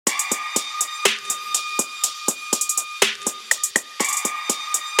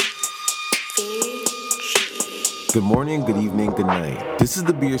Good morning, good evening, good night. This is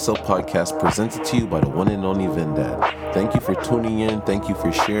the Be Yourself podcast presented to you by the one and only Vendad. Thank you for tuning in, thank you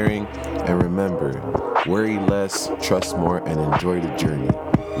for sharing, and remember, worry less, trust more, and enjoy the journey.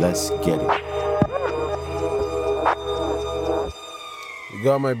 Let's get it. We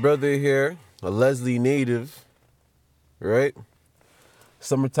got my brother here, a Leslie native, right?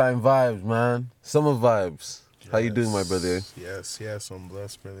 Summertime vibes, man. Summer vibes. How you doing, my brother? Yes, I'm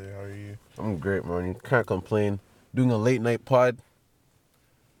blessed, brother. How are you? I'm great, man. Can't complain. Doing a late night pod.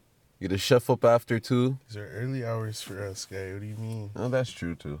 Get a chef up after too. These are early hours for us, guy. What do you mean? No, that's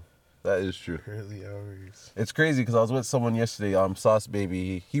true too. That is true. Early hours. It's crazy because I was with someone yesterday, Sauce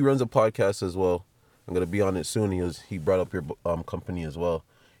Baby. He runs a podcast as well. I'm gonna be on it soon. He brought up your company as well.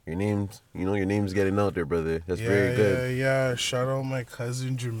 Your name's getting out there, brother. That's very good. Yeah. Shout out my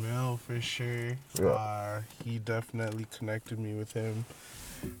cousin Jamil for sure. Yeah. He definitely connected me with him.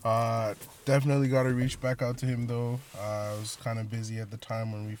 Definitely got to reach back out to him though. I was kind of busy at the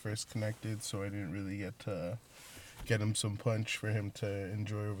time when we first connected, so I didn't really get to get him some punch for him to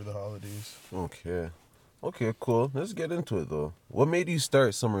enjoy over the holidays. Okay, cool. Let's get into it though. What made you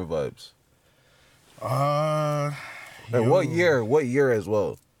start Summer Vibes? And what year as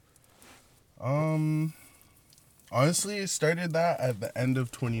well? Honestly, it started that at the end of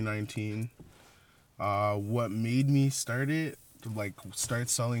 2019. What made me start it, start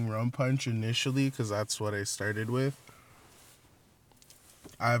selling rum punch initially, because that's what I started with.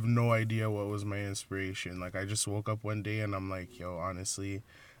 I have no idea what was my inspiration. Like, I just woke up one day and I'm like, yo, honestly,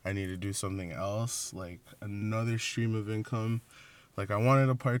 I need to do something else, like another stream of income. Like, I wanted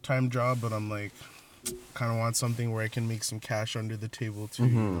a part-time job, but I'm like, kind of want something where I can make some cash under the table too,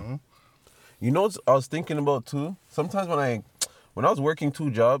 you know? You know what I was thinking about too? Sometimes when I was working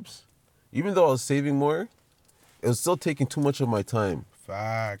 2 jobs, even though I was saving more, it was still taking too much of my time.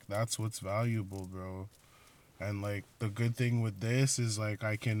 Fact. That's what's valuable, bro. And, like, the good thing with this is, like,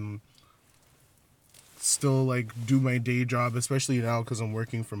 I can still, like, do my day job, especially now because I'm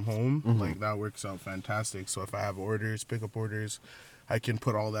working from home. Like, that works out fantastic. So if I have orders, pick up orders, I can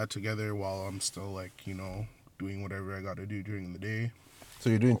put all that together while I'm still, like, you know, doing whatever I got to do during the day. So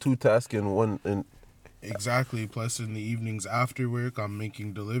you're doing 2 tasks in one. Exactly. Plus, in the evenings after work, I'm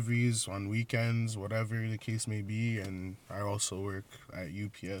making deliveries on weekends, whatever the case may be. And I also work at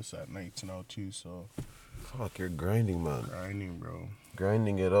UPS at nights now, too. So, Fuck, you're grinding, man. grinding, bro.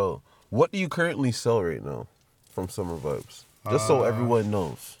 Grinding it out. What do you currently sell right now from Summer Vibes? Just so everyone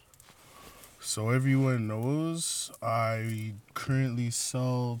knows. So everyone knows, I currently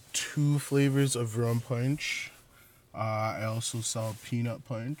sell 2 flavors of rum punch. I also sell peanut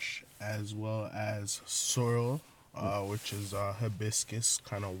punch, as well as sorrel, which is hibiscus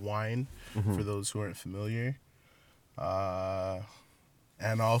kind of wine, for those who aren't familiar.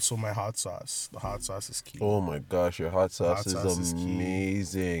 And also my hot sauce. The hot sauce is key. Oh my gosh, your hot sauce is sauce is key.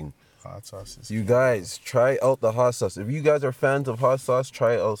 amazing. Hot sauce is You key. guys, try out the hot sauce. If you guys are fans of hot sauce,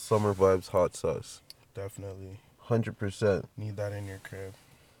 try out Summer Vibes hot sauce. Definitely. 100%. Need that in your crib.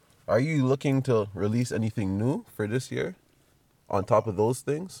 Are you looking to release anything new for this year? On top of those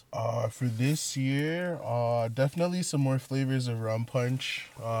things? For this year, definitely some more flavors of rum punch.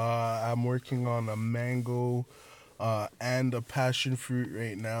 I'm working on a mango and a passion fruit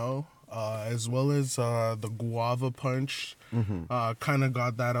right now, as well as the guava punch. Kind of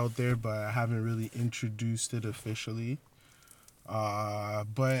got that out there, but I haven't really introduced it officially.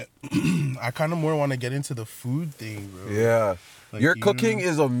 But I kind of more want to get into the food thing, bro. Yeah. Like, Your cooking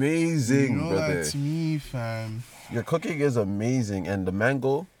is amazing, you know brother. That's me, fam. Your cooking is amazing. And the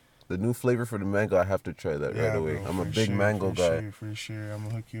mango, the new flavor for the mango, I have to try that right away. Bro, I'm a for big sure, mango guy. For sure. I'm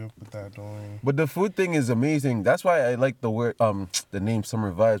gonna hook you up with that, don't worry. But the food thing is amazing. That's why I like the name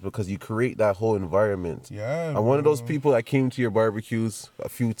Summer Vibes, because you create that whole environment. Yeah, I'm one of those bro. people that came to your barbecues a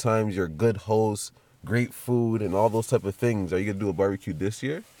few times. You're a good host, great food, and all those type of things. Are you gonna do a barbecue this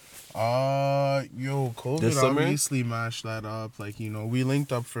year? COVID This summer? obviously mashed that up. Like, you know, we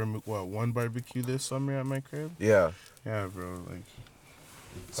linked up for one barbecue this summer at my crib. Yeah. Yeah, bro. Like,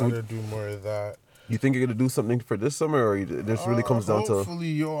 So gotta do more of that. you think you're gonna do something for this summer, or this really comes down to?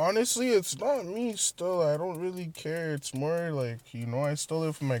 Hopefully, honestly, it's not me still. I don't really care. It's more like, you know, I still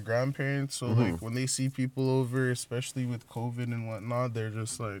live with my grandparents. So, like, when they see people over, especially with COVID and whatnot, they're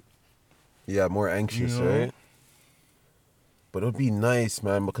just like, Yeah, more anxious, You know? right? But it would be nice,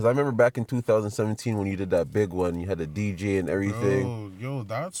 man, because I remember back in 2017 when you did that big one, you had a DJ and everything. Yo,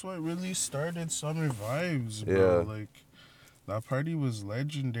 that's what really started Summer Vibes, bro. Yeah. Like, that party was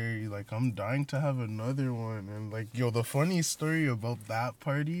legendary. Like, I'm dying to have another one. And, like, yo, the funny story about that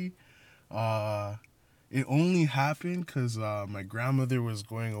party, It only happened because my grandmother was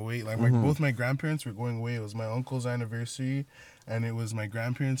going away. Like, both my grandparents were going away. It was my uncle's anniversary, and it was my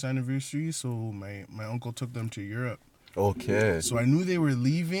grandparents' anniversary, so my uncle took them to Europe. Okay. So I knew they were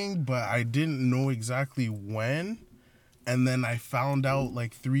leaving, but I didn't know exactly when. And then I found out,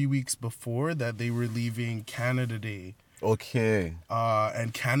 like, 3 weeks before that they were leaving Canada Day. Okay.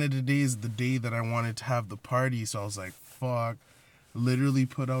 And Canada Day is the day that I wanted to have the party, so I was like, fuck. Literally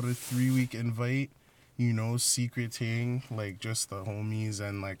put out a 3-week invite. You know, secret thing, like just the homies,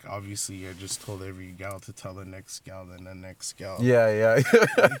 and like obviously I just told every gal to tell the next gal, then the next gal. Yeah.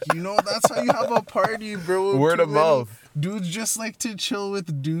 Like, you know, that's how you have a party, bro. Word of mouth. Dudes just like to chill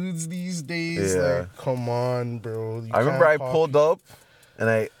with dudes these days. Yeah. Like, come on, bro. I remember I pulled up and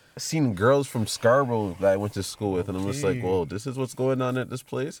I seen girls from Scarborough that I went to school with, and I'm just like, whoa, this is what's going on at this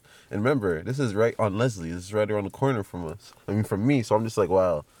place. And remember, this is right on Leslie. This is right around the corner from us. I mean, from me. So I'm just like,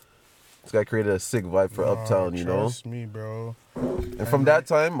 wow. This guy created a sick vibe for Uptown, you know? Trust me, bro. And from that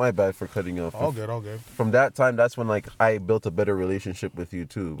time, my bad for cutting you off. All good. From that time, that's when like I built a better relationship with you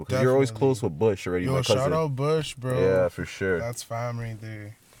too. Because you're always close with Bush already, my cousin. Shout out Bush, bro. Yeah, for sure. That's fam right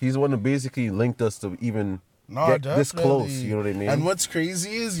there. He's the one who basically linked us to even get this close, you know what I mean? And what's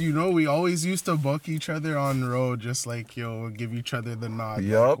crazy is, you know, we always used to buck each other on the road, just like, yo, give each other the nod.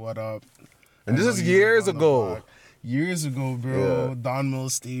 Yup. Like, what up? And this is years ago. Years ago, bro. Yeah. Don Mill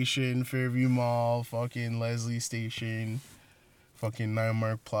Station, Fairview Mall, fucking Leslie Station, fucking Nine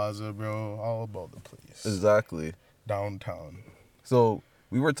Mark Plaza, bro. All about the place. Exactly. Downtown. So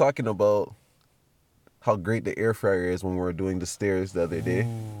we were talking about how great the air fryer is when we were doing the stairs the other day.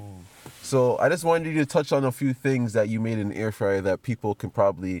 Ooh. So I just wanted you to touch on a few things that you made in the air fryer that people can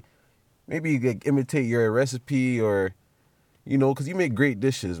probably maybe like, imitate your recipe, or, you know, because you make great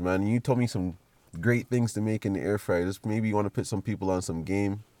dishes, man. You told me some great things to make in the air fryer. Just maybe you want to put some people on some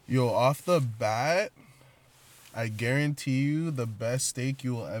game. Yo, off the bat, I guarantee you the best steak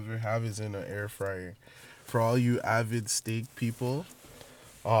you will ever have is in an air fryer. For all you avid steak people.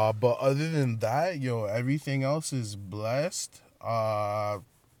 But other than that, yo, everything else is blessed.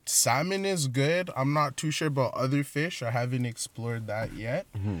 Salmon is good. I'm not too sure about other fish. I haven't explored that yet.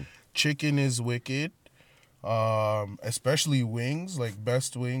 Chicken is wicked. Especially wings, like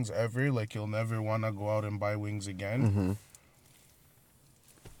best wings ever. Like, you'll never want to go out and buy wings again.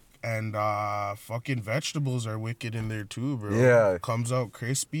 And fucking vegetables are wicked in there too, bro. Yeah. Comes out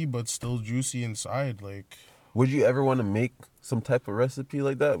crispy but still juicy inside. Like, would you ever want to make some type of recipe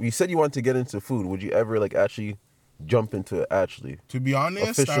like that? You said you wanted to get into food. Would you ever like actually jump into it actually? To be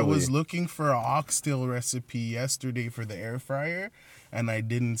honest, officially? I was looking for an oxtail recipe yesterday for the air fryer, and I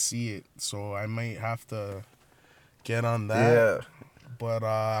didn't see it. So I might have to get on that. Yeah. But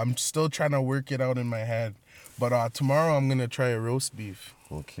I'm still trying to work it out in my head. But tomorrow I'm gonna try a roast beef.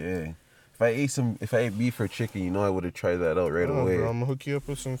 Okay. If I ate beef or chicken, you know I would have tried that out right away. Bro, I'm gonna hook you up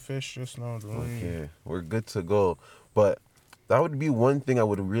with some fish just now. Okay, we're good to go. But that would be one thing I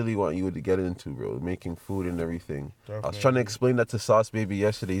would really want you to get into, bro. Making food and everything. Definitely. I was trying to explain that to Sauce Baby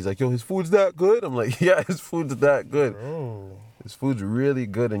yesterday. He's like, yo, his food's that good? I'm like, yeah, his food's that good. Bro. His food's really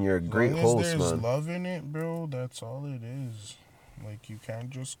good, and you're a great host, man. There's love in it, bro. That's all it is. Like, you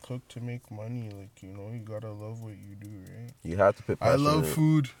can't just cook to make money. Like, you know, you gotta love what you do, right? You have to put passion I love in it.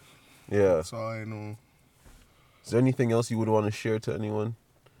 food. Yeah. That's all I know. Is there anything else you would want to share to anyone?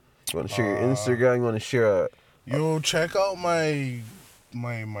 You want to share your Instagram? You want to share Yo, check out my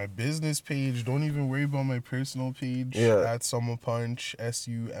business page. Don't even worry about my personal page. Yeah. At Summa Punch,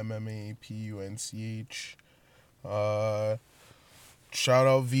 SUMMAPUNCH. Shout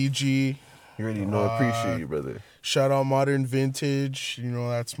out VG. You already know. I appreciate you, brother. Shout out Modern Vintage. You know,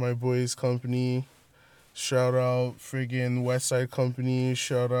 that's my boy's company. Shout out friggin' Westside Company.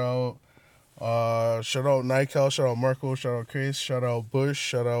 Shout out Nykel. Shout out Marco. Shout out Chris. Shout out Bush.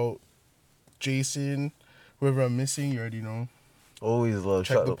 Shout out Jason. Whoever I'm missing, you already know. Always love.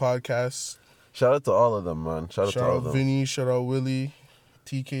 Check the podcast. Shout out to all of them, man. Shout out to all of them. Vinny. Shout out Willie.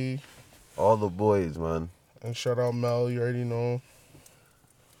 TK. All the boys, man. And shout out Mel. You already know.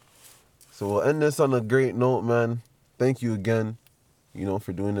 So we'll end this on a great note, man. Thank you again, you know,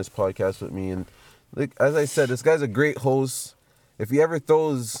 for doing this podcast with me. And like, as I said, this guy's a great host. If he ever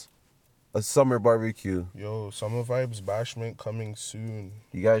throws a summer barbecue, yo, Summa Vybez bashment coming soon.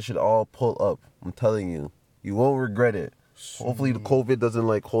 You guys should all pull up. I'm telling you. You won't regret it. Soon. Hopefully the COVID doesn't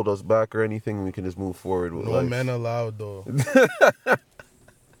like hold us back or anything. We can just move forward with life. No men allowed though.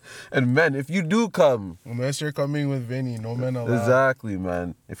 And men, if you do come, unless you're coming with Vinny, no men allowed. Exactly,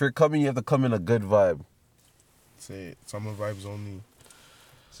 man. If you're coming, you have to come in a good vibe. Say it. Summa Vybez only.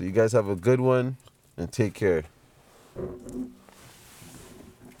 So you guys have a good one and take care.